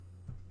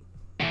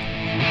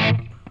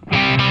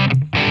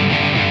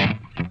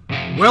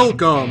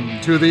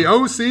Welcome to the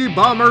OC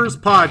Bombers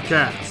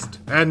podcast.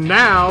 And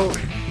now,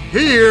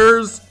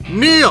 here's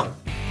Neil.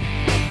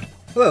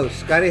 Hello,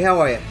 Scotty.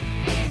 How are you?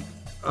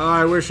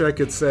 I wish I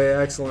could say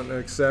excellent and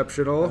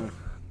exceptional.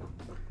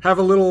 Have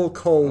a little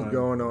cold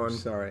going on.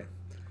 Sorry.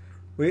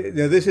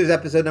 This is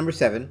episode number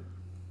 7.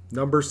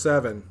 Number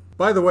 7.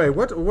 By the way,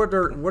 what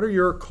are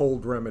your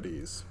cold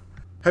remedies?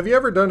 Have you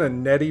ever done a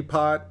neti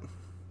pot?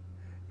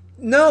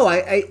 No,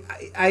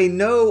 I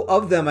know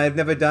of them. I've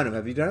never done them.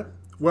 Have you done it?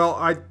 Well,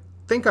 I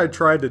think I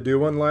tried to do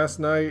one last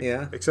night.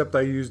 Yeah. Except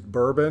I used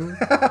bourbon.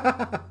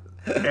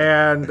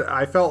 And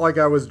I felt like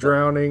I was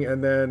drowning,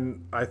 and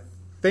then I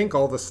think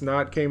all the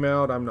snot came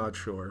out. I'm not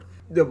sure.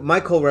 My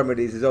cold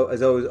remedies is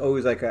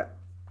always like a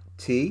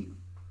tea.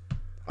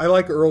 I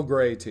like Earl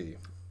Grey tea.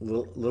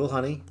 Little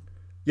honey.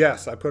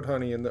 Yes, I put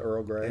honey in the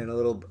Earl Grey. And a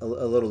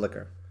little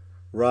liquor.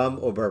 Rum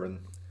or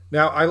bourbon.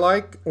 Now, I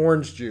like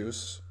orange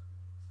juice,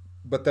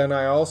 but then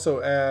I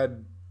also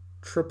add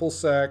triple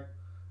sec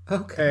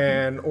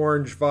and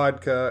orange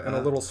vodka and a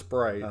little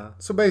Sprite.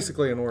 So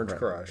basically an orange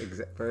crush.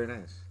 Very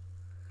nice.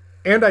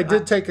 And I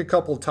did take a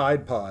couple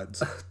Tide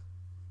Pods.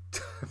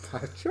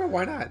 Sure,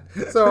 why not?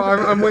 So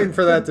I'm waiting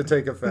for that to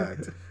take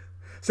effect.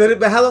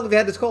 But how long have you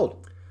had this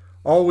cold?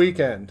 All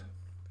weekend.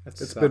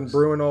 It's been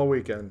brewing all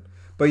weekend.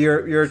 But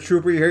you're a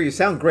trooper here. You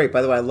sound great,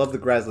 by the way. I love the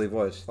Grasley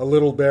voice. A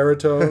little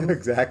baritone.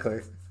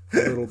 Exactly. A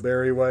little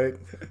Barry White.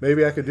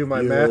 Maybe I could do my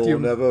You'll Matthew.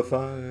 Never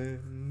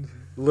find.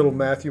 Little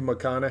Matthew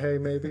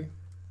McConaughey, maybe.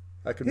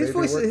 I could maybe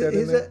work that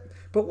in there.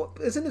 But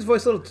isn't his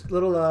voice a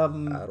little? I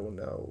don't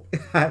know.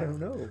 I don't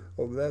know.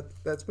 Well,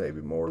 that's maybe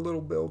more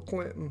little Bill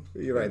Clinton.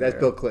 You're right. That's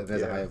Bill Clinton.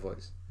 Has a higher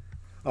voice.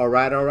 All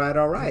right.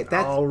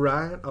 That's all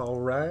right.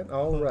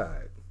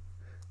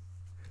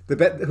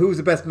 Who was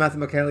the best Matthew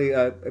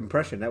McConaughey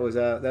impression? That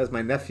was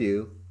my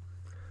nephew,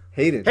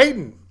 Hayden.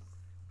 Hayden.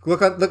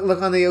 Look on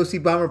the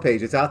OC Bomber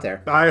page. It's out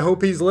there. I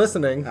hope he's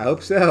listening. I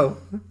hope so.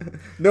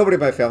 Nobody in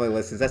my family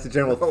listens. That's the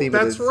general theme.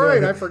 That's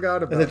right. I forgot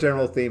about that. That's the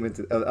general theme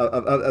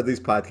of these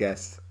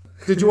podcasts.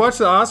 Did you watch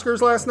the Oscars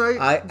last night?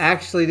 I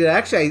actually did.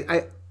 Actually,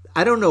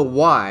 I don't know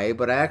why,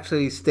 but I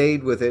actually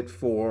stayed with it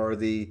for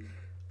the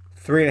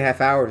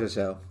 3.5 hours or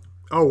so.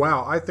 Oh,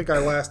 wow. I think I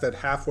lasted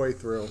halfway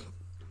through.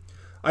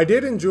 I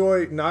did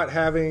enjoy not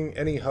having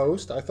any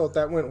host. I thought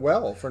that went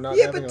well for not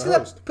having a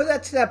host. But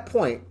that's to that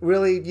point.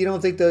 Really, you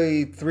don't think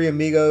the three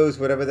amigos,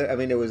 whatever,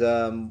 it was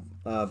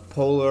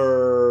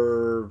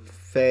Polar,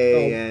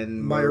 Faye,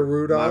 and Maya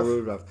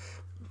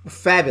Rudolph.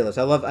 Fabulous.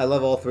 I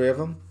love all three of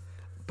them.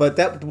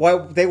 But why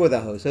they were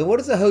the host. So what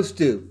does the host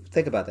do?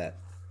 Think about that.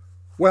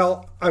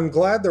 Well, I'm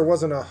glad there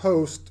wasn't a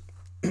host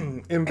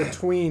in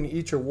between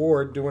each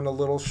award doing a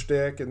little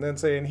shtick and then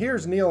saying,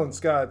 here's Neil and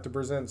Scott to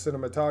present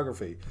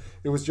cinematography.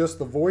 It was just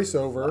the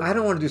voiceover. I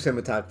don't want to do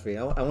cinematography.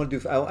 I want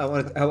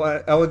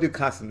to do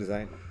costume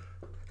design.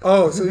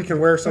 Oh, so you can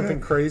wear something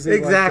crazy?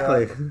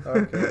 Exactly.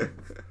 Okay.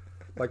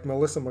 Like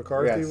Melissa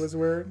McCarthy was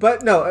wearing?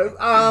 But no,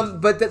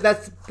 but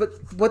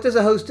what does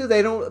a host do?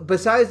 They don't,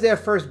 besides their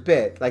first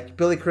bit, like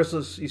Billy Crystal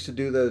used to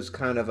do those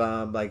kind of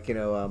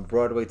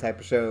Broadway type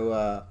of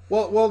show.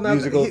 Well, now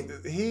musical.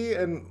 He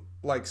and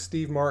like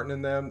Steve Martin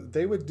and them,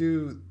 they would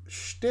do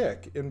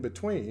shtick in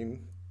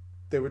between.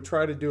 They would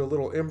try to do a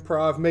little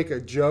improv, make a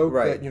joke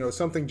that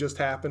something just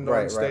happened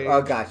on stage.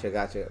 Oh, gotcha.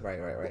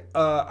 Right.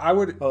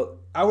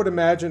 I would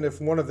imagine if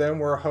one of them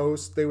were a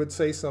host, they would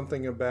say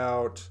something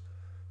about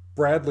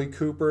Bradley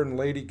Cooper and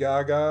Lady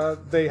Gaga.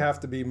 They have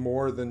to be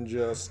more than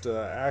just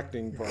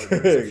acting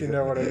partners, if you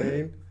know what I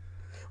mean.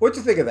 What'd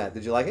you think of that?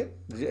 Did you like it?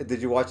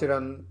 Did you watch it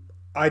on?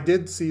 I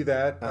did see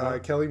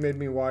that. Kelly made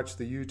me watch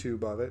the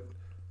YouTube of it.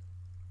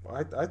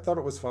 I thought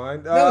it was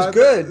fine. That was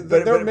good.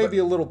 They may be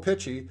a little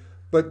pitchy,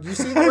 but you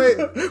see the way...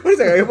 What is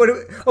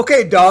that?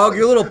 Okay, dog,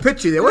 you're a little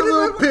pitchy there. What a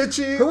little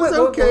pitchy. It was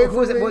okay.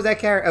 What was that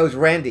character? Oh, it was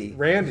Randy.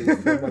 Randy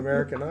from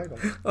American Idol.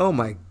 Oh,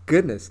 my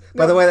goodness.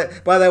 No.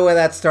 By the way,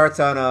 that starts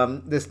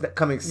on this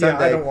coming Sunday.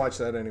 Yeah, I don't watch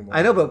that anymore.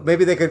 I know, but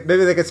maybe they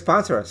could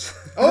sponsor us.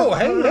 Oh,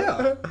 hey,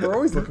 yeah. We're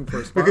always looking for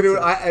a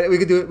sponsor. We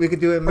could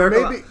do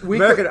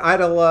American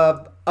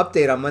Idol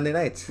update on Monday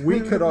nights. We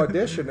could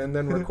audition and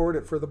then record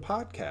it for the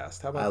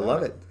podcast. How about that? I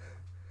love it.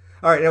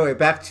 All right, anyway,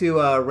 back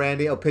to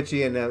Randy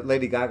Pitchy and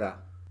Lady Gaga.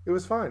 It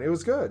was fine. It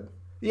was good.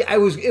 Yeah, it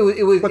was.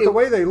 But the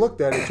way they looked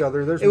at each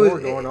other, there's more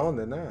going on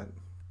than that.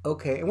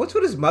 Okay, and what's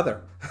with his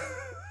mother?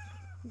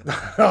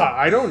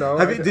 I don't know.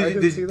 I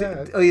didn't see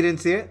that. Oh, you didn't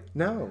see it?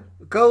 No.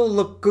 Go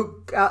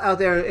look out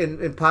there in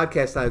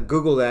podcast.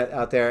 Google that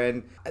out there.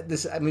 And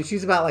this,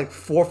 she's about like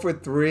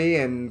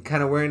 4'3" and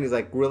kind of wearing these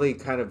like really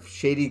kind of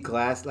shady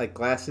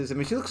glasses.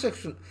 She looks like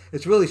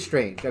it's really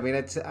strange.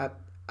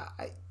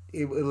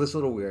 It was a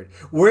little weird.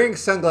 Wearing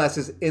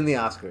sunglasses in the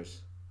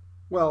Oscars.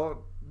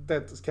 Well,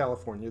 that's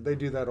California. They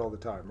do that all the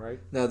time, right?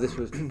 No, but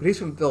he's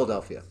from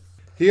Philadelphia.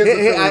 He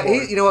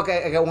is. You know what?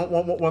 I got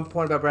one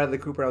point about Bradley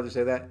Cooper. I'll just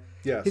say that.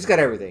 Yes. He's got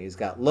everything. He's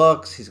got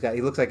looks. He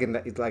looks like a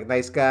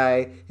nice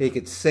guy. He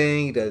could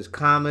sing. He does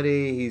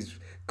comedy. He's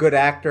good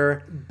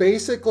actor.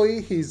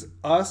 Basically, he's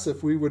us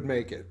if we would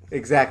make it.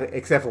 Exactly,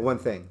 except for one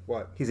thing.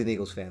 What? He's an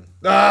Eagles fan.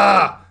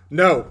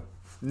 No.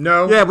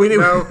 No. Yeah, we need.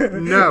 No.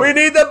 No. We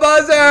need the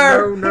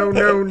buzzer. No.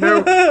 No.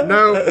 No.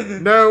 No.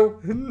 No.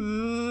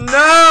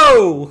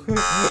 No.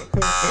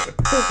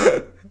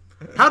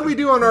 How'd we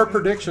do on our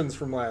predictions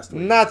from last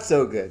week? Not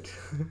so good.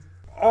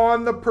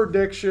 On the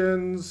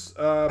predictions,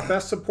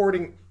 best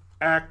supporting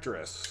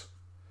actress.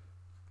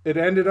 It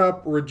ended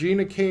up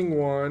Regina King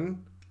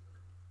won.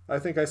 I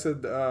think I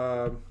said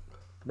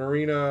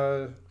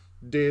Marina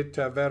de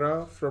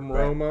Tavera from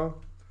Roma.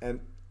 And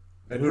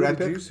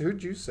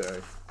who'd you say?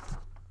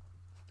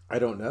 I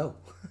don't know.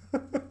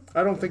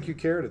 I don't think you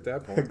cared at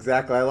that point.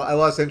 Exactly. I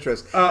lost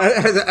interest.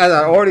 As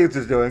our audience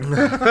is doing.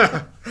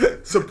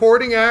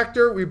 Supporting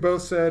actor, we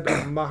both said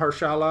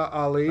Mahershala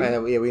Ali. Yeah,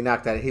 we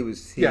knocked that.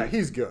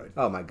 He's good.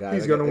 Oh my god,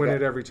 he's going to win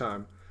it every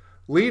time.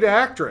 Lead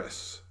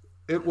actress.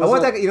 It was.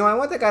 I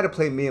want that guy to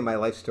play me in My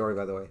Life Story.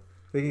 By the way,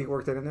 think he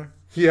worked that in there?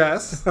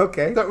 Yes.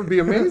 Okay, that would be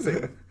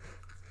amazing.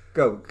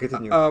 Go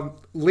continue.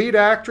 Lead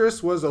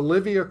actress was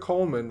Olivia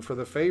Colman for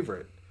The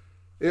Favorite.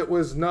 It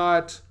was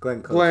not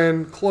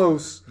Glenn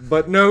Close,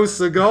 but no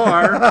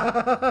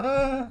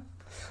cigar.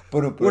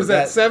 What is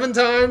that? 7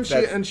 times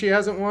she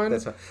hasn't won.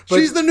 That's right.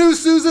 She's the new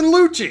Susan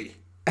Lucci.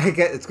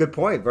 It's a good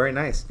point. Very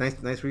nice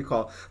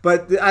recall.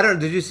 But I don't.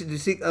 Did you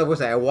see? I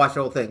watched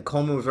the whole thing.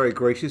 Coleman was very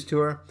gracious to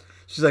her.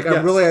 She's like,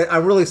 I'm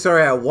really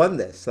sorry I won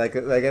this. No.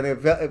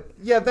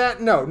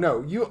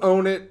 You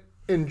own it,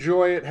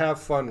 enjoy it, have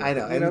fun with I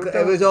know. it. And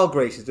it was all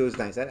gracious. It was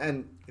nice,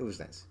 and it was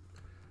nice.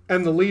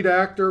 And the lead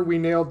actor, we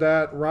nailed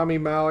that, Rami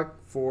Malek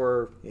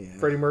for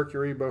Freddie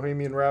Mercury,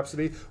 Bohemian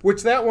Rhapsody,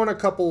 which that won a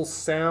couple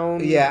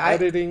sound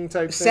editing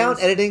type things. Sound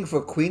editing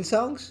for Queen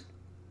songs?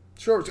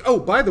 Sure. Oh,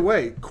 by the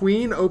way,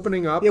 Queen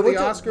opening up the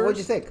Oscars. What'd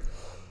you think?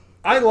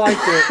 I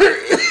liked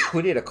it.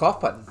 We need a cough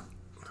button.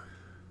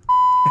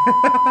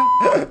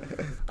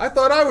 I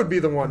thought I would be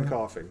the one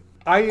coughing.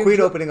 Queen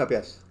opening up,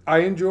 yes. I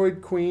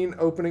enjoyed Queen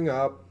opening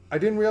up. I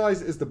didn't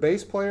realize, is the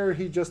bass player,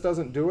 he just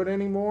doesn't do it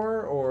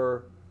anymore,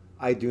 or...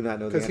 I do not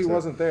know the answer. Because he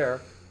wasn't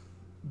there.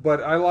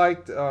 But I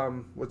liked,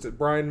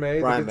 Brian May,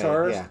 the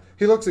guitarist? May, yeah.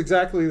 He looks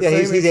exactly the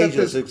same. He's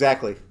ageless,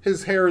 exactly.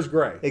 His hair is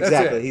gray.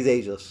 Exactly, he's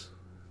ageless.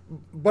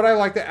 But I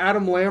like the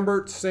Adam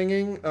Lambert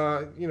singing.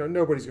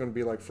 Nobody's going to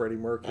be like Freddie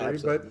Mercury,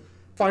 Absolutely. but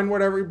fine,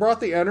 whatever. He brought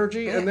the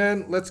energy, and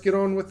then let's get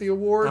on with the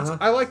awards. Uh-huh.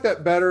 I like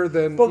that better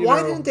than. But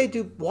why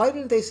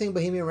didn't they sing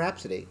Bohemian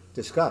Rhapsody?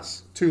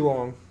 Discuss. Too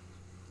long.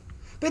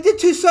 But they did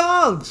 2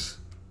 songs.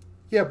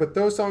 Yeah, but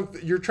those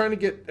songs, you're trying to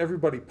get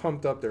everybody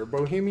pumped up there.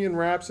 Bohemian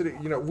Rhapsody,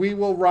 We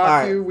Will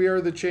Rock You, We Are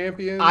the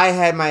Champions. I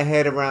had my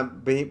head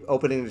around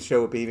opening the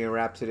show with Bohemian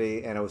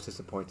Rhapsody, and I was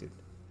disappointed.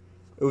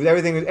 It was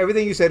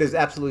everything you said is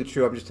absolutely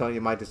true. I'm just telling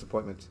you my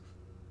disappointment.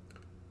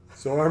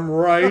 So I'm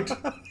right,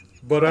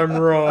 but I'm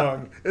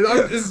wrong.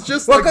 It's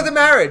just welcome to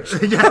marriage.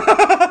 It's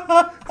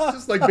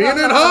just like being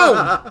at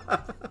home.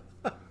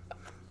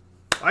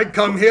 I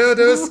come here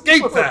to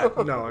escape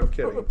that. No, I'm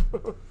kidding.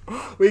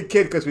 We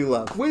kid because we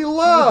love. We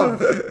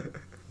love.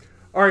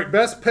 All right,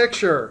 Best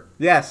Picture.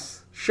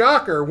 Yes.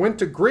 Shocker, went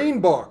to Green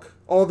Book.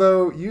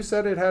 Although you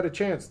said it had a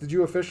chance. Did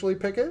you officially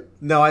pick it?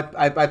 No,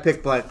 I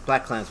picked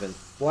Black Klansman.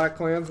 Black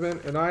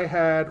Klansman, and I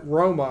had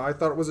Roma. I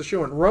thought it was a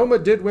shoo-in. Roma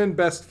did win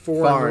Best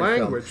Foreign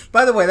Language. Film.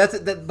 By the way,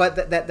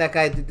 that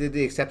guy did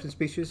the acceptance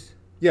speeches.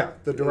 Yeah,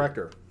 the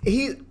director.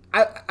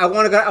 I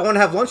want to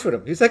have lunch with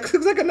him. He's like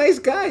a nice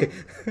guy.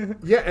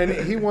 Yeah, and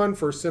he won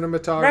for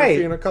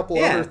cinematography and a couple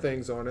other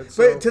things on it.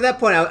 So. But to that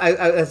point,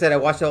 I said I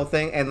watched the whole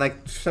thing, and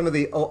like some of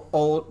the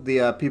old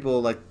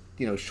people, like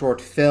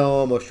short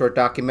film or short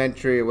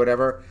documentary or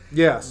whatever.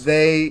 Yes,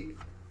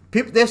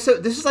 this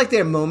is like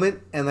their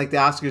moment, and like the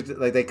Oscars,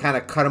 like they kind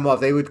of cut them off.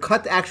 They would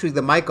cut actually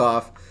the mic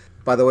off.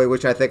 By the way,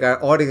 which I think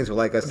our audience would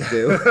like us to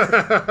do,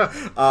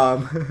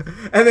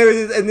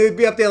 and they'd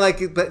be up there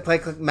like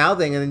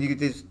mouthing, and then you could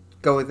just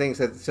go with things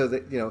so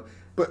that.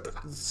 But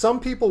some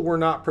people were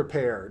not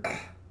prepared.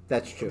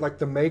 That's true. Like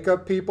the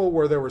makeup people,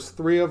 where there was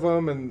 3 of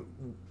them, and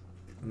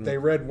they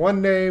read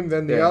one name,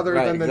 then the other,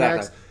 then the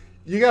next.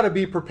 You got to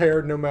be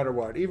prepared no matter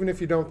what. Even if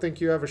you don't think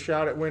you have a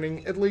shot at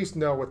winning, at least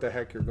know what the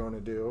heck you're going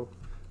to do.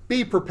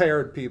 Be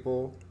prepared,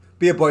 people.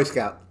 Be a Boy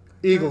Scout.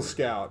 Eagle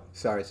Scout.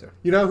 Sorry, sir.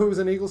 You know who was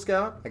an Eagle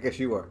Scout? I guess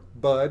you were.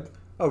 Bud.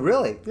 Oh,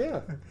 really?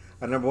 Yeah.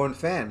 A #1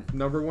 fan.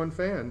 #1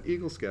 fan.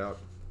 Eagle Scout.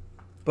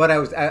 But I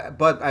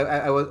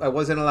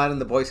wasn't allowed in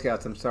the Boy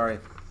Scouts. I'm sorry,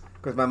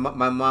 because my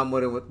mom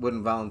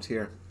wouldn't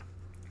volunteer.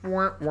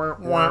 Wah, wah,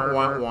 wah,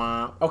 wah,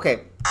 wah.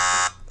 Okay.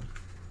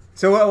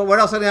 So what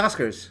else are the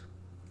Oscars?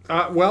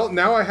 Well,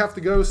 now I have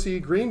to go see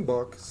Green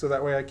Book, so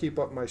that way I keep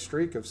up my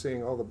streak of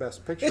seeing all the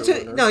Best Picture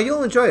winners. No,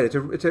 you'll enjoy it.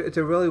 It's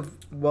a really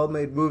well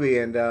made movie,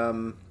 and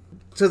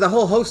so the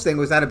whole host thing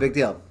was not a big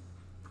deal.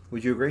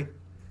 Would you agree? Do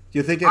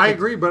you think? I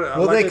agree, but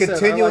will they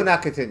continue or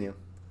not continue?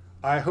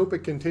 I hope it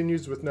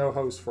continues with no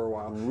host for a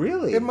while.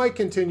 Really? It might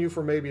continue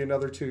for maybe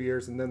another 2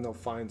 years, and then they'll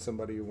find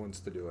somebody who wants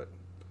to do it.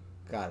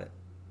 Got it.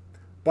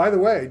 By the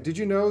way, did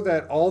you know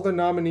that all the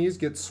nominees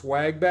get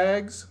swag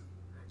bags?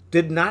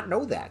 Did not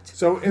know that.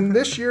 So in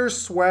this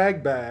year's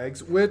swag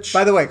bags, which...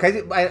 By the way,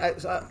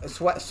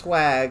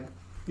 swag,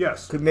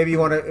 Yes. Maybe you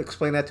want to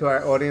explain that to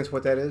our audience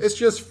what that is? It's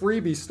just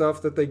freebie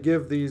stuff that they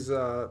give these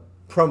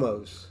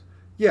promos.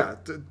 Yeah,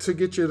 to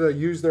get you to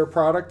use their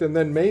product, and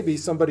then maybe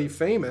somebody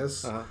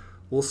famous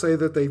will say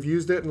that they've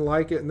used it and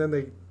like it, and then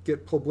they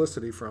get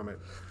publicity from it.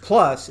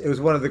 Plus, it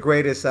was one of the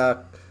greatest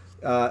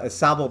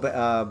ensemble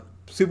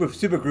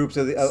super groups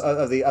of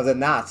the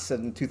Knots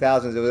in the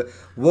 2000s. It was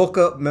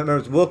Wilco, remember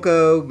it was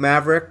Wilco,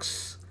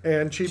 Mavericks,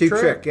 and Cheap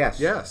Trick.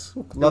 Yes,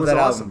 love that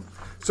awesome. album.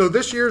 So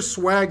this year's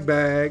swag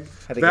bag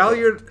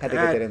valued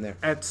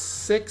at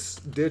 6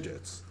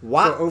 digits.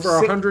 Wow, so over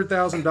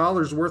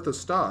 $100,000 worth of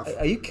stuff.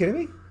 Are you kidding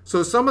me?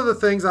 So some of the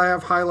things I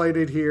have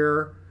highlighted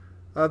here,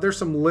 there's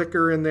some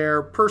liquor in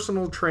there,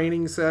 personal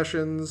training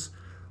sessions,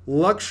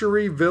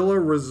 luxury villa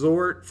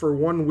resort for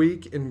 1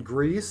 week in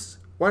Greece.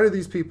 Why do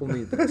these people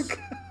need this?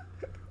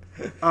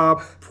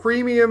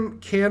 Premium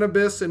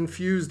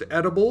cannabis-infused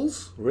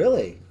edibles.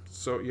 Really?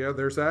 So, yeah,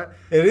 there's that.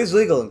 It is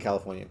legal in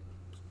California.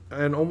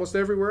 And almost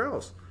everywhere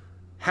else.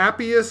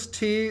 Happiest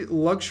Tea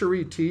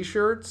luxury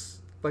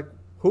T-shirts. Like,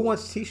 who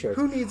wants T-shirts?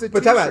 Who needs a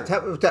T-shirt?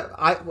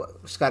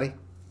 T-shirt? Scotty?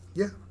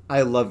 Yeah.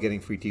 I love getting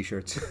free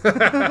T-shirts.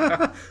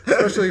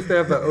 Especially if they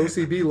have the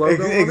OCB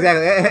logo on it.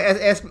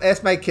 Exactly.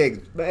 Ask my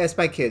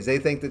kids. They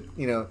think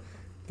that,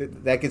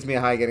 that gets me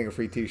a high getting a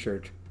free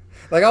T-shirt.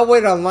 Like, I'll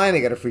wait online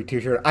to get a free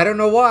T-shirt. I don't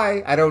know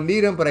why. I don't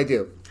need them, but I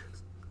do.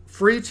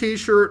 Free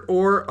T-shirt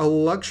or a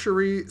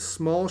luxury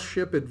small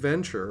ship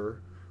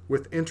adventure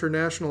with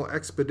international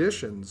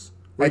expeditions.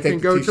 Where you can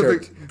go to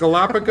the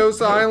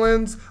Galapagos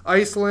Islands,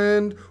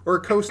 Iceland, or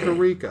Costa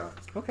Rica.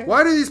 Okay.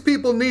 Why do these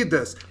people need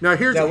this? Now,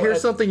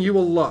 here's something you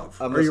will love.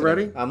 Are you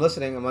ready? I'm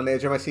listening. I'm on the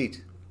edge of my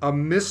seat. A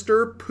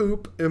Mr.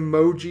 Poop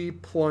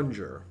emoji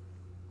plunger.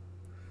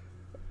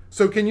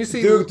 So can you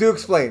see? Do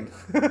explain.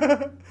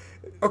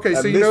 Okay,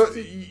 so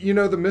you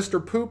know the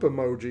Mr. Poop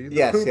emoji,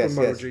 the poop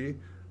emoji.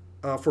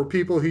 Yes. For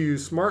people who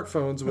use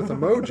smartphones with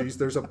emojis,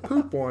 there's a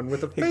poop one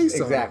with a face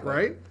on it,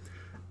 right?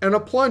 And a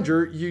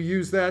plunger, you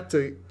use that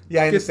to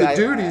get the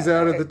duties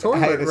out of the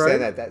toilet, I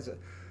understand right? that.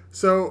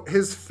 So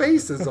his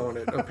face is on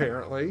it,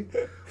 apparently,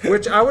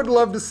 which I would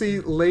love to see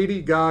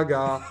Lady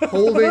Gaga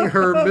holding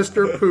her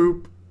Mr.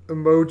 Poop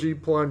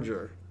emoji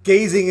plunger.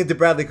 Gazing into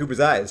Bradley Cooper's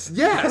eyes.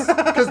 Yes,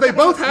 because they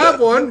both have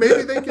one.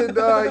 Maybe they could,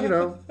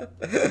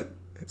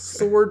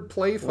 sword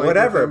play fight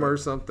with them or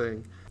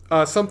something.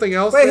 Something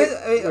else?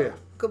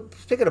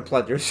 Speaking of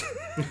plungers.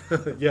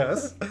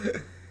 Yes.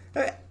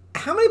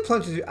 How many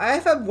plungers?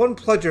 I've had one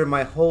plunger in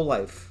my whole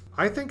life.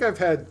 I think I've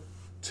had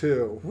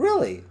 2.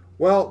 Really?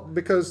 Well,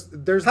 because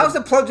there's... How's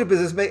the plunger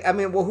business make... I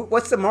mean,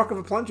 what's the market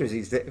for plungers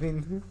these days? I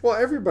mean... Well,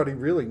 everybody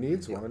really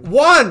needs one.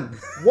 One!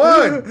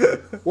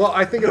 Well,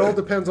 I think it all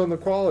depends on the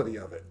quality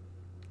of it.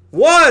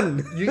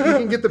 One! You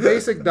can get the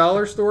basic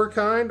dollar store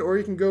kind, or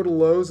you can go to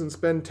Lowe's and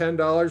spend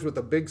 $10 with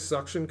a big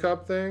suction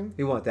cup thing.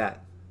 You want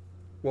that?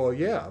 Well,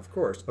 yeah, of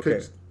course.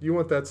 Okay. You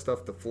want that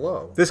stuff to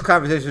flow. This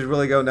conversation is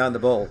really going down the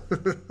bowl.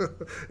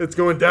 It's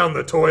going down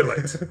the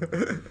toilet.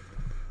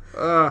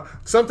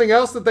 Something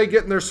else that they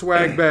get in their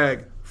swag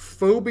bag.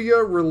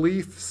 Phobia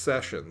relief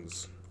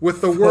sessions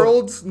with the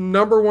world's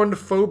 #1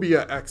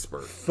 phobia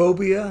expert.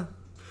 Phobia?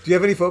 Do you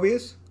have any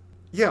phobias?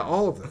 Yeah,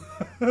 all of them.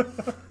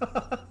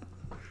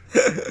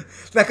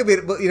 That could be.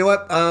 You know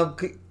what?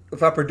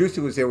 If our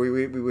producer was here,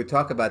 we would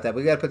talk about that.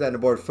 We got to put that on the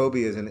board.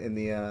 Phobias in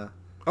the.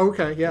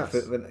 Okay. Yes.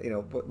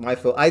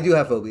 I do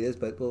have phobias,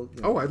 but we'll.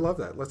 Oh, I love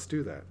that. Let's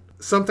do that.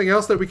 Something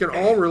else that we can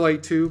all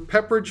relate to: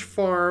 Pepperidge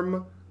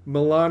Farm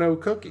Milano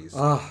cookies.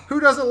 Who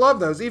doesn't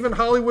love those? Even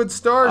Hollywood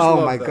stars love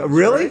those. Oh my God!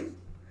 Really? Right?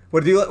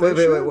 What do you? Wait,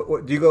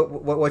 do you go?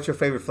 What's your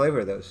favorite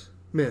flavor of those?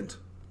 Mint.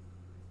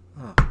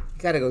 Oh, you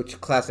gotta go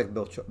classic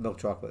milk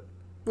chocolate.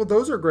 Well,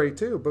 those are great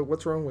too, but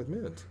what's wrong with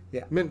mint?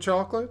 Yeah, mint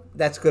chocolate.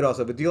 That's good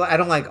also, but I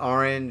don't like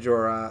orange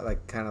or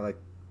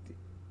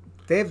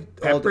they have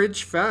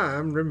Pepperidge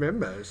Farm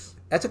remembers.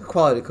 That's a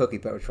quality cookie,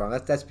 Pepperidge Farm.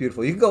 That's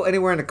beautiful. You can go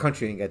anywhere in the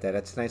country and get that.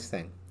 That's a nice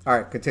thing. All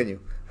right, continue.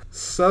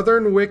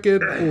 Southern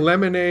Wicked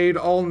Lemonade,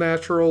 all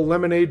natural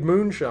lemonade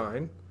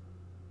moonshine.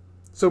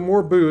 So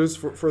more booze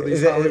for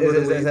these Hollywood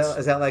elites.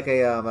 Is that like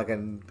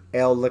an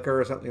ale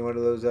liquor or something? One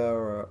of those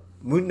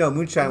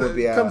moonshine would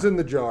be. It comes in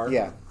the jar.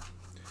 Yeah.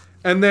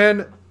 And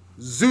then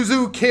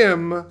Zuzu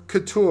Kim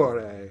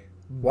Couture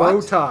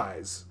bow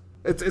ties.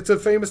 It's a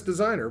famous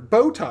designer.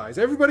 Bow ties.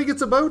 Everybody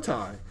gets a bow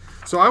tie.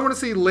 So I want to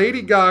see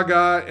Lady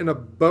Gaga in a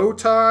bow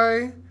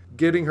tie,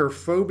 getting her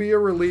phobia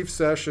relief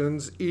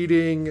sessions,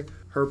 eating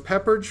her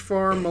Pepperidge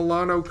Farm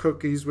Milano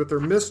cookies with her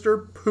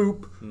Mr.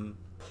 Poop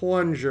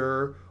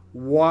plunger,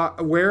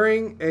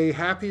 wearing a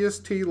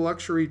Happiest Tea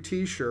luxury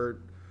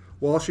T-shirt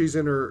while she's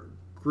in her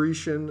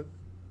Grecian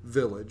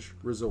village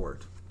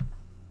resort.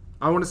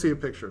 I want to see a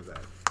picture of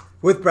that.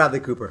 With Bradley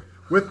Cooper.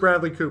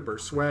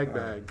 Swag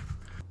bag.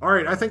 All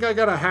right, I think I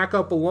got to hack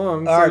up a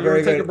lung. All right, you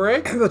want to take a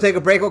break? We'll take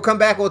a break. We'll come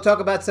back. We'll talk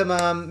about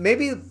some,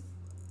 maybe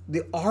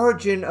the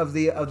origin of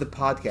the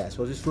podcast.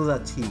 We'll just do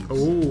that tease.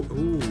 Ooh.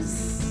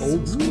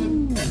 Old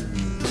school.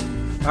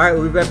 All right,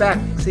 we'll be right back.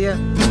 See ya.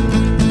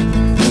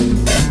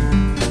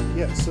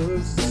 Yeah, so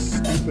those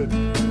stupid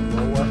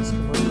Rolex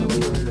commercials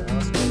during the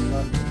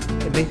Oscars.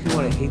 it makes me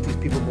want to hate these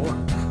people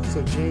more.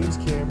 So James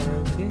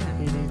Cameron, Yeah.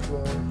 he needs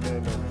one,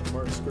 and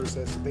Martin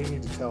Scorsese, they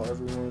need to tell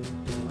everyone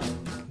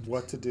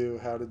what to do,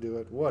 how to do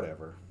it,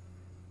 whatever.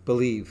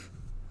 Believe.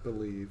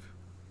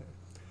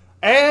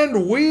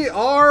 And we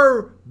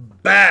are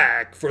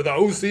back for the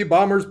OC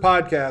Bombers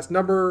podcast,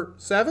 number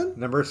 7?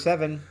 Number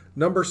 7.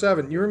 Number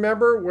 7. You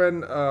remember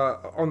when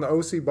on the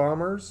OC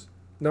Bombers,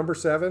 number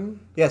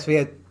 7? Yes, we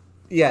had.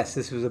 Yes,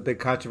 this was a big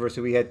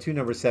controversy. We had 2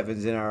 number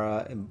 7s in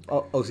our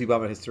OC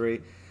Bomber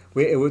history.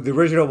 The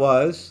original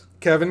was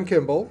Kevin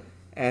Kimball.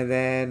 And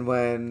then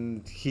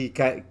when he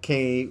got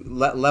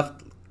off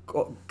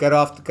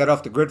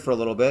the grid for a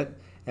little bit,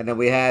 and then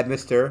we had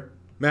Mr.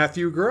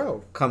 Matthew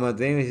Grove. come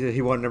on in.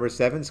 He won number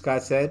 7.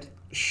 Scott said,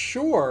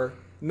 Sure.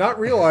 Not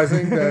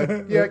realizing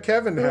that, yeah,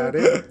 Kevin had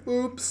it.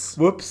 Oops.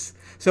 "Whoops."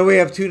 So we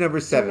have 2 number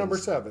 7s. 2 number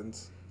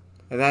 7s.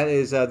 And that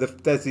is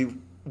that's the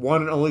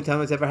one and only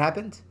time it's ever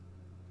happened.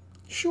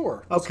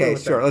 Sure. Okay,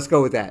 sure. Let's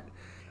go with that.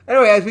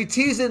 Anyway, as we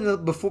teased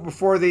in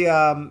before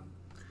the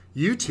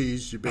You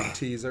teased, you big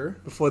teaser.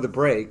 before the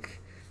break.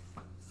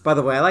 By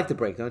the way, I like the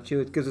break, don't you?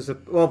 It gives us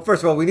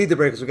first of all, we need the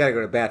break because we got to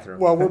go to the bathroom.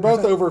 Well, we're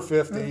both over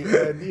 50,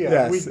 and yeah,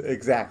 yes,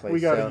 exactly. we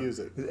got to use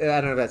it. I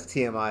don't know if that's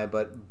TMI,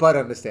 but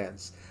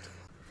understands.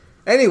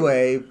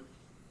 Anyway,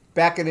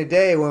 back in the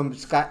day when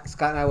Scott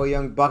and I were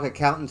young buck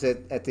accountants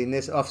at the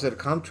NIST Office of the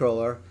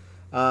Comptroller,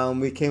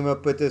 we came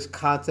up with this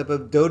concept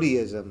of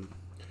Dotyism.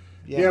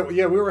 Yeah,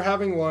 we were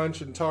having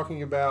lunch and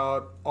talking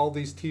about all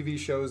these TV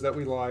shows that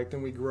we liked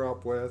and we grew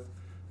up with,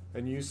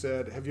 and you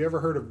said, have you ever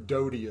heard of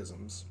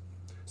Dotyisms?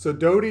 So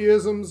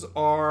Dotyisms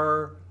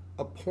are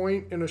a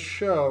point in a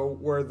show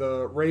where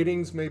the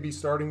ratings may be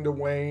starting to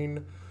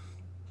wane,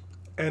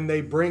 and they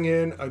bring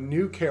in a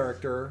new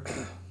character,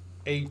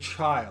 a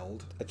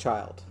child,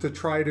 to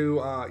try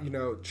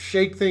to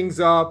shake things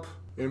up,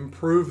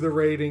 improve the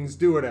ratings,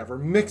 do whatever,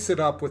 mix it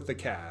up with the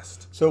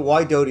cast. So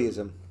why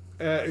Dotyism?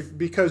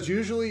 Because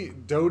usually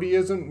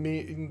Dotyism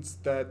means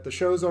that the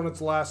show's on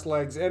its last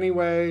legs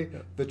anyway,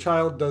 the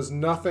child does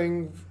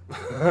nothing,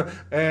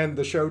 and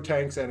the show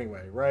tanks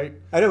anyway, right?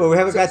 I know, but we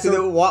haven't got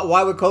to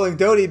why we're calling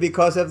Doty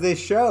because of this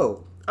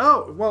show.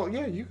 Oh, well,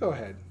 yeah, you go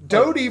ahead.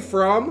 Doty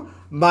from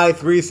My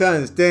 3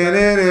 Sons.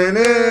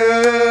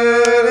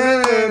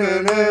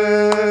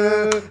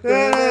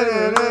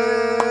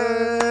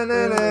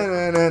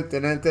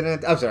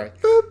 I'm sorry.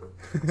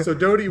 So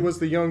Doty was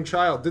the young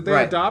child. Did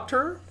they adopt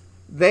her?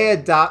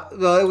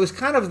 Well, it was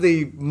kind of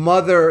the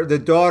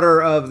daughter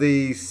of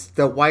the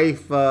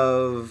wife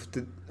of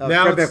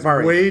now Fred it's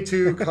McMurray. way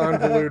too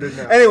convoluted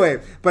now.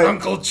 Anyway, but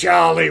Uncle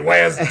Charlie,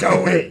 where's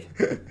Doty?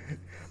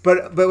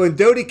 but when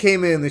Doty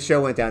came in, the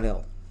show went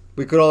downhill.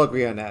 We could all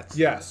agree on that.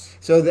 Yes.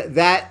 So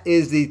that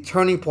is the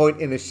turning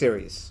point in the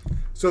series.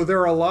 So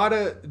there are a lot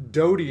of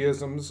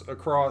Dotyisms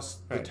across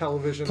the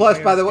television. Plus,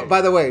 landscape.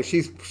 by the way,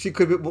 she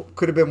could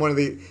have been one of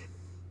the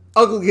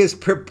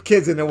ugliest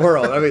kids in the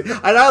world. I mean,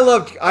 and I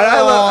love.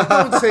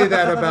 Don't say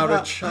that about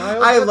a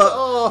child. I That's love.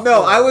 awful.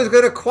 No, I was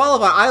going to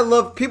qualify. I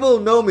love. People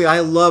know me.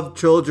 I love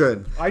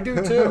children. I do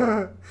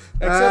too.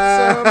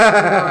 Except some.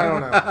 I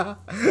don't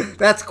know.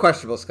 That's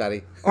questionable,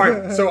 Scotty. All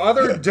right. So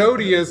other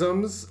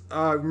Dotyisms.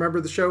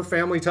 Remember the show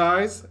Family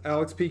Ties?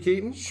 Alex P.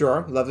 Keaton.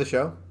 Sure, love the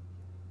show.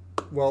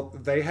 Well,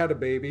 they had a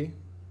baby.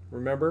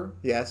 Remember?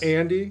 Yes.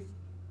 Andy.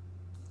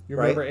 You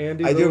remember Right.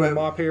 Andy? I do the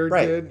remember. mop-haired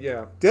Right. kid?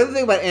 Yeah. The other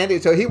thing about Andy,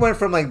 so he went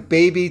from like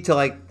baby to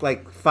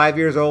like 5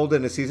 years old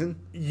in a season.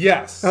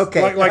 Yes.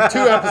 Okay. Like 2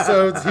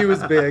 episodes, he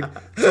was big.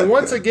 So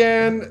once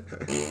again,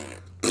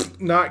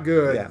 not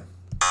good. Yeah.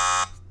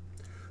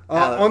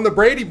 On the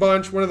Brady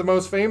Bunch, one of the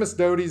most famous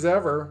Doties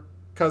ever,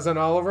 Cousin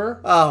Oliver,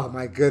 Oh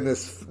my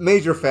goodness,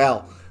 major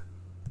fail.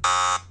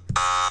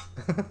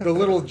 the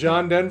little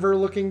John Denver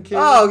looking kid.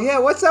 Oh yeah,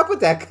 what's up with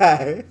that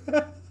guy?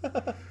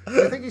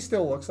 I think he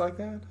still looks like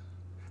that.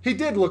 He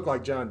did look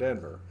like John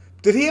Denver.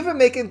 Did he ever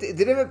make it?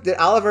 Did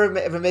Oliver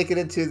ever make it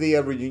into the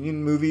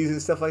reunion movies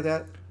and stuff like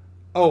that?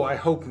 Oh, I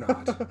hope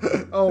not.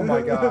 Oh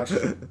my gosh,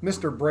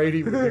 Mr.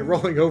 Brady would be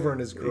rolling over in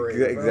his grave.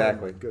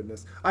 Exactly. Oh my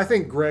goodness. I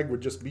think Greg would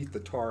just beat the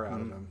tar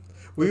out of him.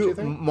 What do you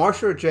think?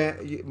 Marsha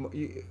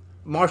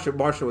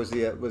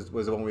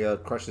was the one we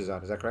had crushes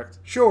on. Is that correct?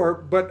 Sure,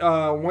 but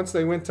once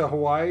they went to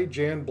Hawaii,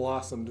 Jan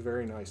blossomed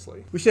very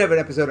nicely. We should have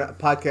an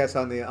podcast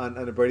on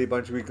the Brady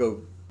Bunch. We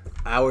go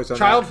hours on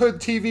Childhood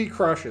TV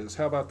crushes.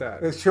 How about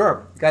that? that.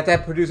 Sure, got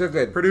that producer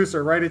good.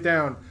 Producer, write it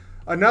down.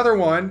 Another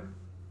one,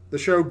 the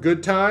show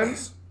Good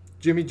Times.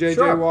 Jimmy J.J.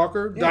 Sure.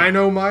 Walker. Yeah.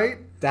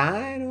 Dynamite.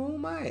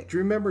 Dynamite. Do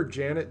you remember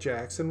Janet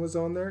Jackson was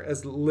on there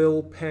as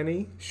Lil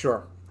Penny?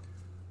 Sure,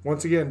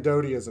 Once again,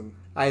 Dotyism,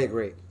 I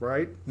agree.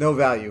 right? No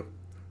value.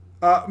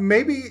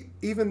 Maybe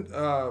even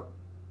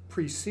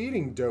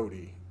preceding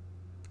Doty,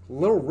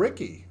 Lil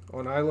Ricky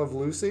on I Love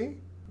Lucy,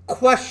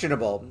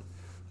 Questionable.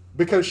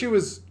 because she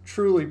was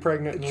truly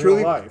pregnant in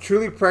real life.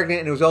 Truly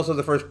pregnant, and it was also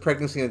the first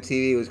pregnancy on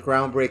TV. It was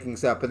groundbreaking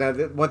stuff. But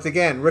then, once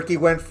again, Ricky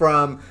went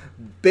from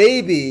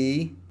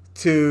baby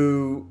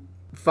to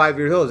 5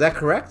 years old. Is that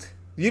correct?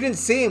 You didn't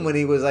see him when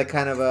he was like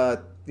kind of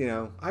a,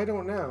 I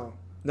don't know.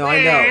 No,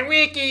 I know.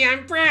 Wiki,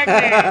 I'm pregnant.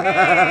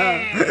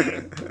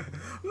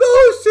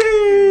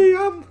 Lucy!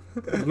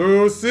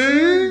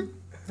 Lucy.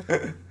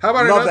 How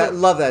about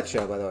Love that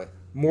show, by the way.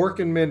 Mork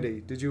and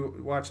Mindy? Did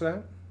you watch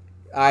that?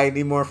 I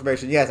need more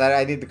information. Yes,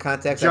 I need the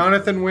context.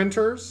 Jonathan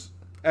Winters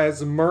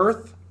as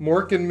Mirth,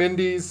 Mork and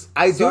Mindy's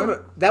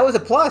son. That was a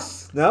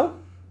plus, no?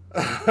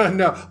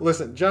 No,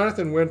 listen,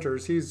 Jonathan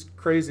Winters, he's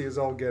crazy as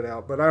all get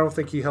out, but I don't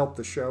think he helped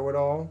the show at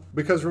all.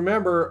 Because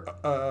remember,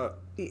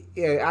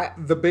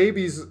 the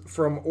babies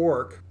from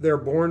Orc, they're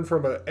born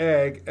from an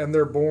egg, and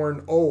they're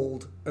born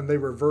old, and they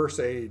reverse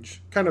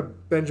age. Kind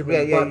of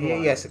Benjamin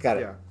Button. Yes, I got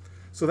it. Yeah.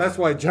 So that's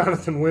why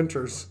Jonathan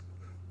Winters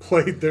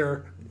played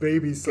their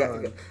baby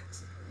son.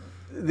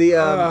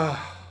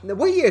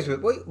 What years was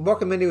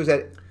Mork and Mindy was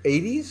that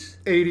 80s?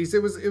 80s.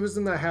 It was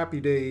in the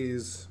Happy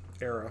Days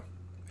era.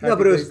 No,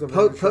 but it was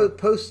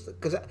post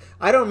because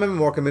I don't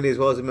remember Mork and Mindy as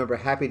well as I remember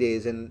Happy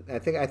Days, and I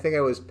think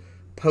I was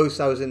post.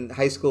 I was in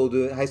high school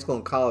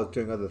and college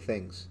doing other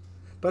things,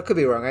 but I could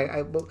be wrong.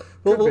 Can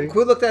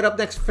we look that up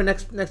next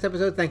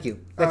episode? Thank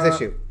you. Next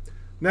issue.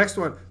 Next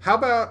one. How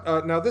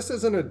about now? This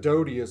isn't a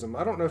Dotyism.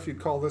 I don't know if you'd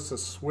call this a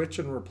switch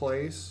and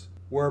replace,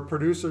 where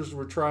producers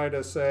would try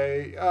to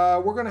say,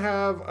 we're going to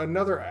have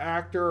another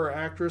actor or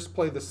actress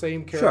play the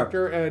same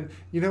character, and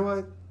you know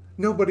what?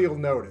 Nobody will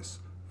notice.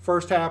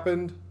 First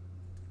happened.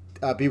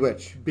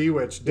 Bewitched,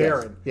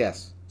 Darren.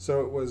 Yes. So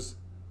it was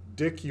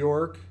Dick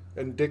York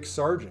and Dick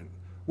Sargent.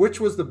 Which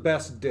was the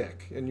best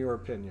Dick, in your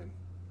opinion?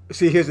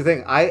 See, here's the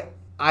thing. I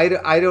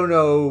don't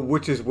know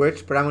which is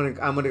which, but I'm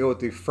gonna go with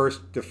the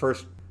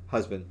first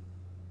husband.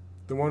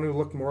 The one who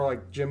looked more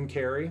like Jim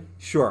Carrey?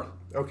 Sure.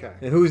 Okay.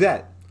 And who's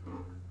that?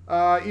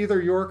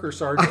 Either York or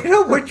Sargent. I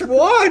know which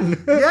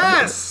one.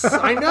 Yes,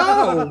 I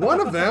know. One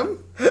of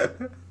them.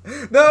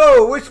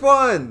 No, which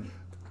one?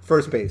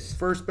 First base.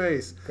 First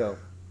base. Go.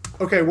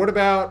 Okay, what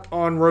about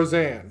on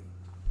Roseanne?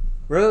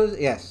 Rose,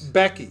 yes.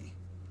 Becky.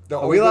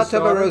 Are we allowed to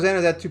talk about Roseanne, or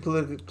is that too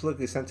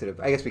politically sensitive?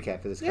 I guess we can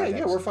for this context.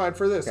 Yeah, we're fine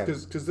for this,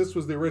 because Okay. this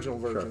was the original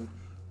version.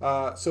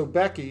 Sure. So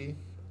Becky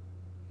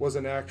was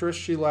an actress.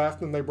 She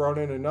left, and they brought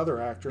in another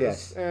actress.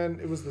 Yes. And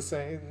it was the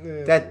same.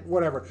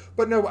 Whatever.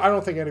 But no, I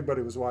don't think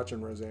anybody was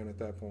watching Roseanne at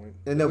that point.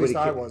 And at least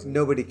I wasn't.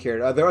 Nobody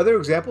cared. Are there other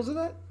examples of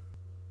that?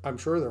 I'm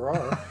sure there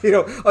are. You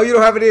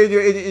don't have it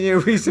in your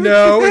research?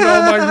 No, in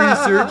all my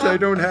research, I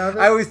don't have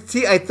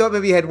it. I thought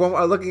maybe you had one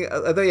more. I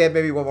thought you had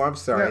maybe one more. I'm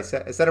sorry.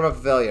 Yeah. I set him up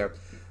for failure.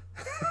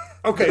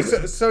 Okay,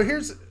 so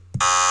here's...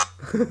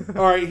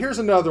 All right, here's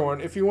another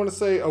one. If you want to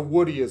say a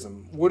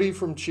Woodyism. Woody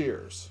from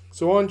Cheers.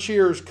 So on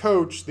Cheers,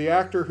 Coach, the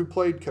actor who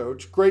played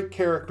Coach, great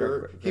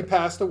character, Great. he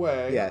passed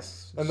away.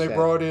 Yes. And they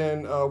brought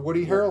in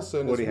Woody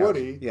Harrelson as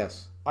Woody.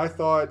 Yes. I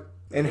thought...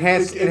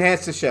 Enhanced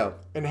the show.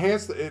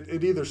 Enhanced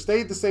it either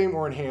stayed the same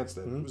or enhanced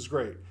it. Mm-hmm. It was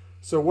great.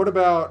 So what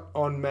about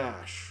on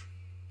MASH?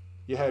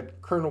 You had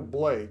Colonel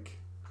Blake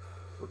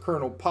or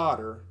Colonel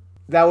Potter.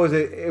 That was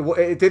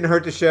it didn't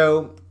hurt the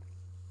show.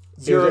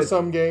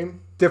 Zero-sum game.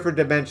 Different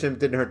dimension,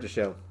 didn't hurt the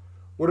show.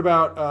 What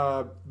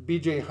about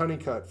B.J.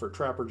 Honeycutt for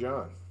Trapper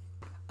John?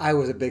 I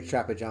was a big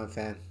Trapper John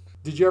fan.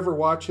 Did you ever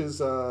watch his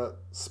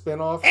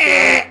spinoff?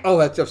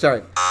 I'm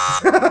sorry.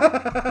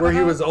 Where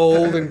he was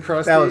old and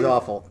crusty. That was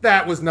awful.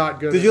 That was not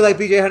good. Did you like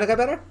B.J. Honeycutt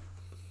better?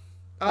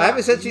 I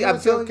haven't said you. I'm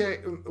feeling okay.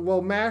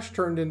 Well, MASH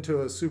turned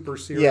into a super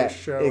serious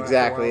show.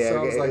 Exactly. So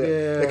I was like,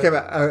 It came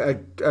out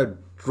a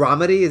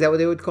dramedy. Is that what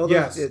they would call it?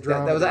 Yes,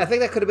 that was. I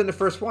think that could have been the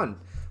first one.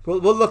 We'll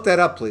look that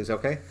up, please.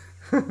 Okay.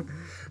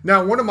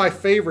 Now, one of my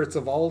favorites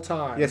of all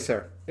time. Yes,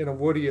 sir. In a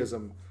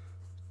Woodyism,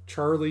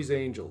 Charlie's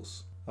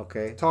Angels.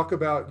 Okay. Talk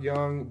about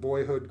young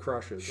boyhood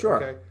crushes.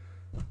 Sure. Okay.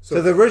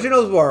 So the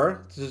originals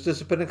were, just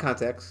to put in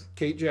context,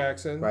 Kate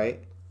Jackson,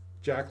 right?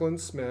 Jacqueline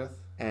Smith,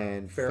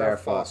 and Farrah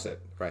Fawcett.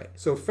 Right.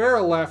 So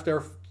Farrah left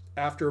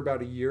after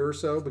about a year or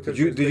so because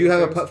did you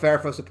have a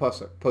Farrah Fawcett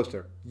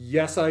poster?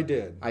 Yes, I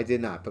did. I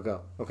did not, but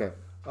go. Okay.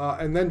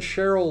 And then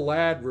Cheryl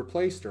Ladd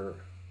replaced her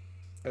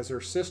as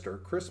her sister,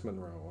 Chris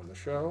Monroe, on the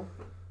show.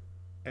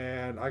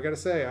 And I got to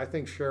say, I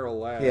think Cheryl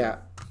Ladd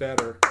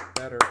better.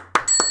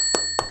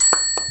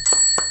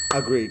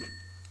 Agreed.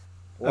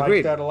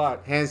 Like that a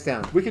lot. Hands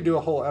down. We could do a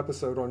whole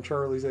episode on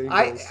Charlie's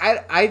Angels.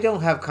 I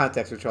don't have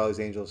context with Charlie's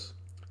Angels.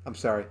 I'm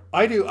sorry.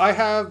 I do. I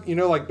have,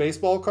 like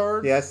baseball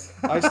cards. Yes.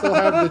 I still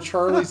have the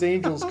Charlie's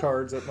Angels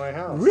cards at my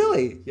house.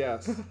 Really?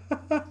 Yes.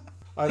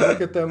 I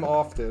look at them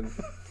often.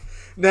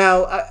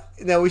 Now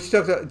we should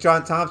talk to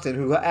John Thompson,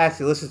 who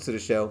actually listens to the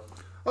show.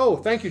 Oh,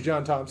 thank you,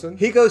 John Thompson.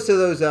 He goes to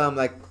those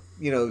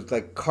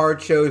like card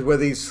shows where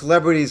these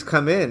celebrities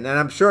come in, and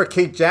I'm sure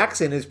Kate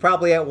Jackson is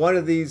probably at one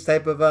of these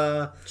type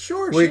of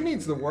Sure, she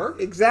needs the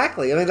work.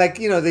 Exactly. I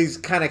mean, these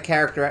kind of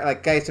character,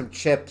 like guys from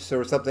Chips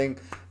or something,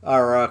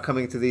 are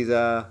coming to these.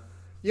 I'm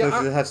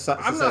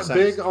not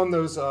big on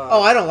those.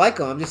 I don't like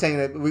them. I'm just saying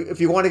that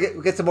if you want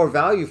to get some more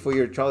value for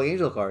your Charlie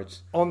Angel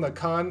cards. On the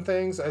con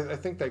things, I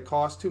think they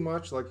cost too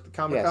much, like the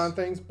Comic-Con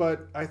things.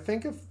 But I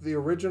think if the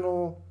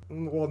original,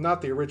 well,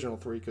 not the original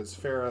three because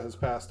Farrah has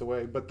passed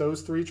away, but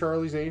those three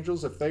Charlie's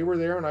Angels, if they were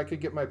there and I could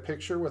get my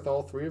picture with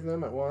all three of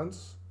them at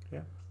once,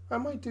 I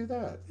might do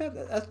that.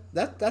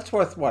 Yeah, that's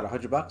worth what,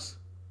 $100?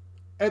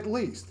 At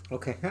least.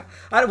 Okay.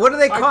 What do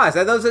they cost?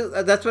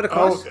 That's what it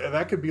costs. Oh,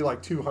 that could be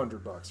like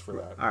 $200 for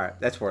that. All right,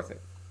 that's worth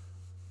it.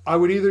 I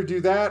would either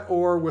do that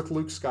or with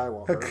Luke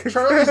Skywalker.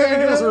 Charlie's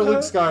Angels or Luke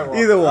Skywalker.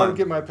 Either one. I would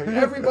get my pick.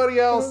 Everybody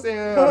else,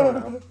 yeah, I don't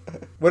know.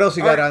 What else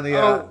you got on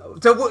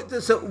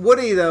the? So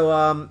Woody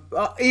though,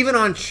 even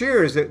on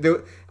Cheers, I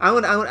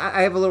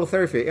have a little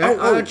theory for you.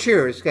 On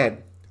Cheers, go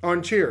ahead.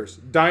 On Cheers,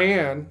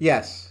 Diane.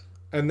 Yes.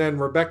 And then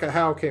Rebecca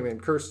Howe came in.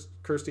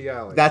 Kirstie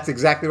Alley. That's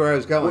exactly where I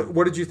was going.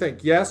 What did you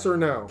think? Yes or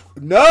no?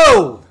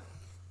 No.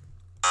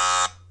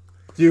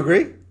 Do you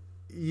agree?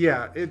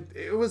 Yeah,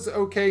 it was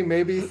okay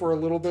maybe for a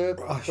little bit.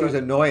 Oh, she was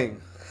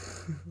annoying.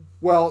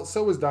 Well,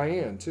 so was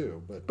Diane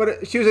too,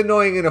 but she was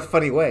annoying in a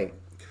funny way.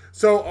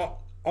 So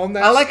on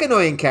that, I like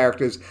annoying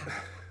characters.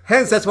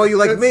 Hence, that's why you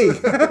like me.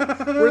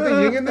 We're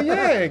the yin and the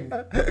yang.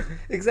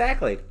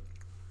 Exactly.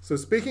 So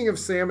speaking of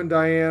Sam and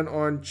Diane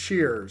on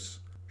Cheers,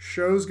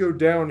 shows go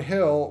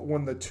downhill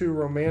when the two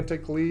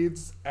romantic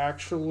leads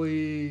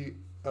actually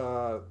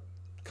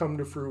come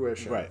to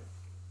fruition. Right.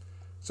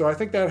 So I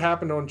think that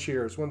happened on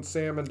Cheers when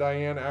Sam and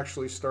Diane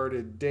actually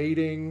started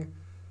dating.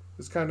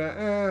 It's kind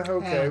of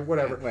okay,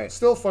 whatever. Right.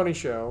 Still funny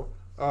show.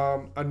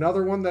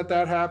 Another one that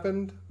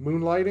happened,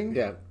 Moonlighting.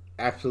 Yeah,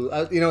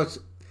 absolutely.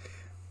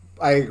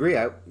 I agree.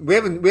 We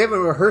haven't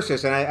rehearsed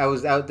this, and I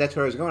was out. That's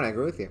where I was going. I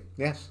agree with you.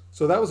 Yes.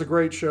 So that was a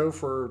great show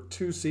for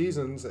 2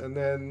 seasons, and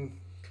then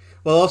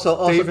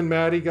also Dave and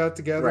Maddie got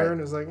together, right. and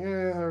it was like, all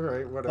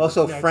right, whatever.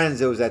 Also, Next. Friends,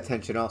 there was that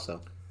tension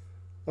also.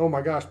 Oh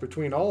my gosh,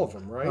 between all of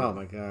them, right? Oh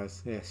my gosh,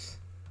 yes.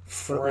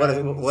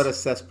 Friends. What a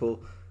cesspool.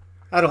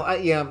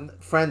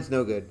 Friends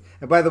no good.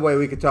 And by the way,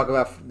 we got to talk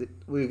about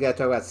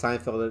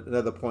Seinfeld at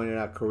another point in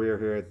our career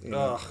here.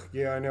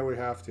 Yeah, I know we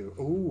have to.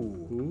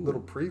 Ooh.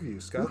 Little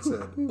preview. Scott said,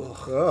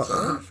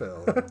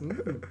 Seinfeld.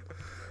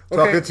 Okay.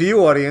 Talking to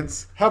you,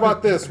 audience. How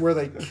about this, where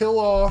they kill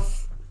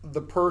off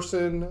the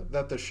person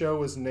that the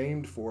show is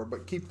named for,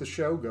 but keep the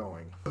show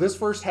going? This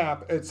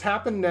it's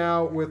happened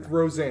now with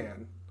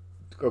Roseanne.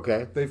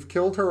 Okay. They've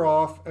killed her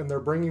off, and they're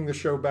bringing the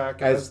show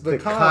back as the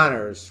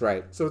Connors,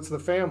 right? So it's the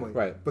family,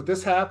 right? But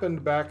this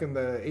happened back in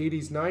the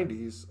 80s,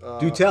 90s.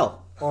 Do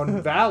tell.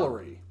 On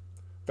Valerie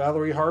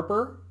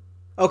Harper.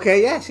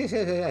 Okay.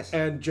 Yes.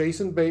 And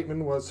Jason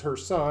Bateman was her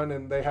son,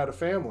 and they had a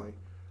family.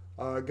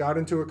 Got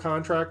into a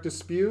contract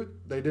dispute.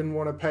 They didn't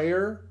want to pay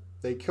her.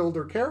 They killed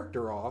her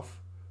character off.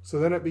 So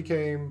then it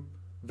became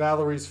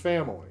Valerie's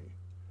Family,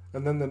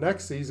 and then the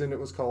next season it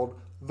was called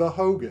The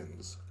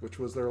Hogans, which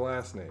was their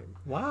last name.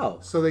 Wow.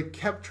 So they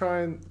kept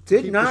trying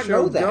to keep the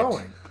show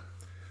going.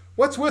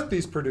 What's with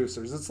these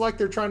producers? It's like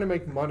they're trying to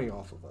make money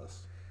off of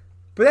us.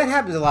 But that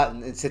happens a lot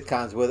in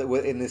sitcoms.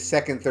 Where in the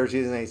second, third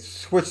season, they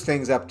switch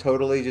things up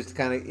totally, just to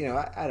kind of,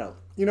 I don't.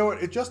 You know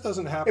what? It just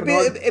doesn't happen.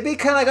 It'd be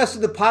kind of like us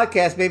with the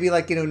podcast. Maybe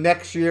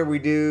next year we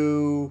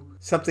do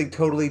something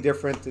totally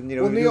different. And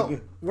well, Neil,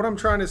 what I'm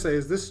trying to say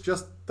is this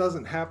just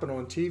doesn't happen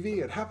on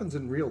TV. It happens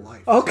in real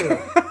life. Okay.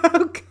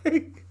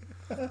 Okay.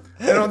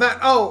 And on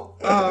that,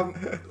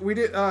 we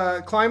did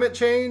climate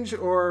change,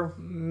 or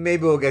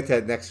maybe we'll get to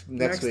that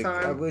next week.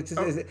 Time.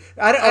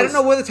 I don't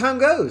know where the time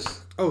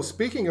goes. Oh,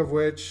 speaking of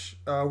which,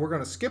 we're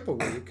going to skip a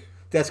week.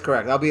 That's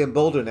correct. I'll be in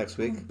Boulder next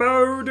week.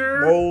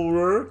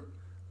 Boulder,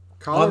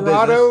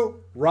 Colorado,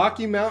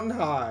 Rocky Mountain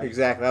High.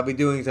 Exactly. I'll be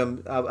doing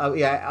some.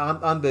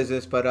 I'm on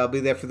business, but I'll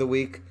be there for the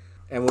week,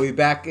 and we'll be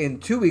back in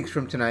 2 weeks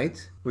from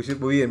tonight, which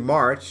will be in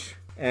March,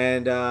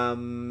 and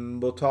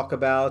we'll talk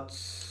about.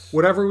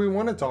 Whatever we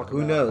want to talk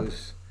about. Who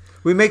knows?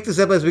 We make this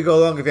up as we go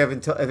along. If you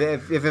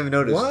haven't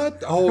noticed.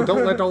 What? Oh,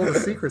 don't let all the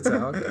secrets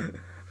out.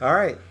 All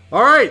right.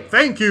 All right.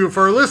 Thank you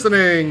for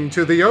listening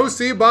to the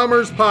OC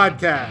Bombers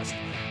podcast.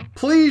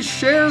 Please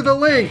share the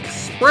link.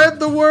 Spread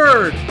the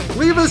word.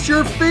 Leave us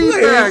your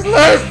feedback.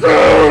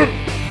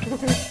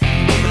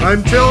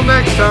 Until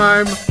next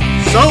time.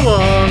 So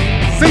long.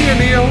 See you,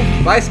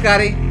 Neil. Bye,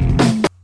 Scotty.